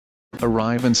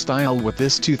Arrive in style with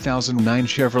this 2009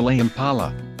 Chevrolet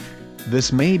Impala.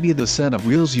 This may be the set of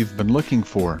wheels you've been looking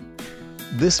for.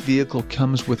 This vehicle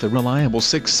comes with a reliable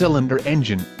 6-cylinder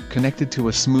engine, connected to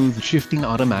a smooth shifting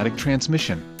automatic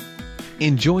transmission.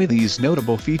 Enjoy these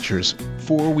notable features: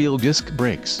 4-wheel disc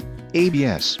brakes,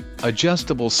 ABS,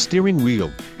 adjustable steering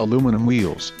wheel, aluminum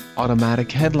wheels,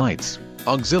 automatic headlights,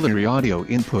 auxiliary audio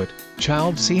input,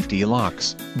 child safety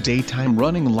locks, daytime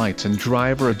running lights and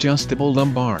driver adjustable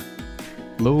lumbar.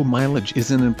 Low mileage is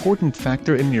an important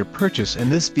factor in your purchase,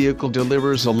 and this vehicle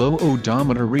delivers a low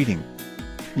odometer reading.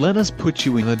 Let us put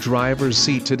you in the driver's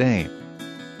seat today.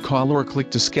 Call or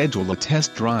click to schedule a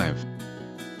test drive.